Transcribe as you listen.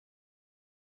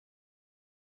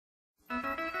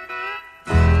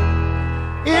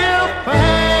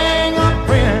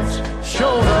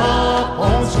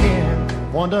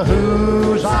wonder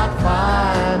whose I'd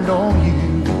find on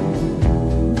you.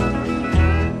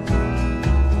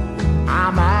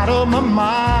 I'm out of my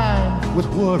mind with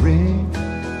worry.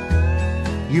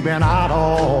 You've been out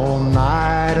all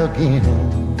night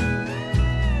again.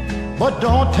 But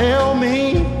don't tell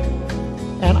me,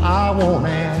 and I won't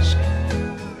ask,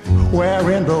 where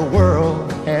in the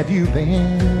world have you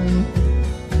been?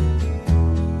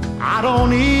 I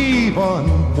don't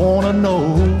even wanna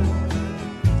know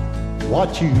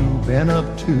what you've been up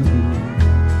to.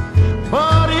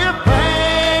 But if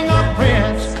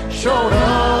fingerprints showed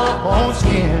up on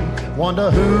skin,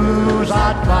 wonder whose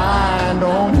I'd find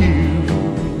on you.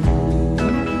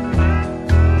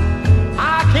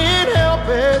 I can't help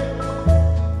it,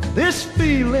 this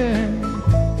feeling,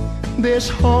 this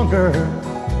hunger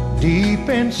deep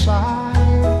inside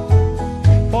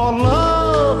for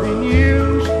loving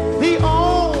you's the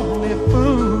only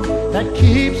food that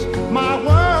keeps my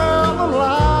world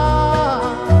alive.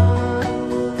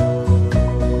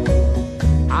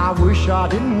 I wish I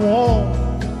didn't want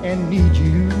and need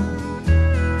you.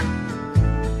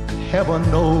 Heaven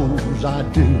knows I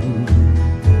do.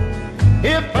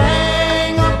 If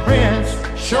fingerprints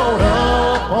showed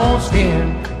up on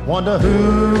skin, wonder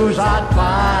whose I'd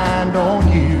find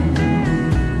on you.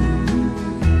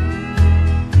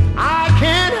 I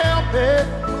can't help it,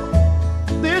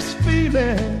 this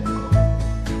feeling,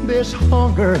 this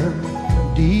hunger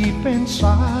deep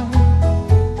inside.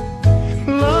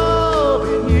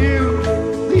 Loving you,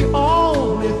 the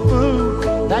only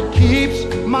food that keeps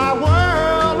my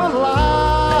world alive.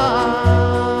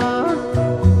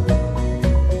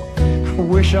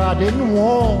 Wish I didn't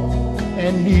want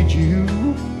and need you,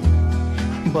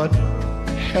 but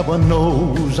heaven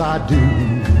knows I do.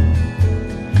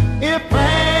 If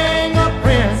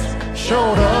fingerprints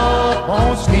showed up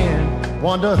on skin,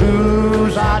 wonder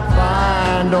whose I'd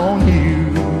find on you.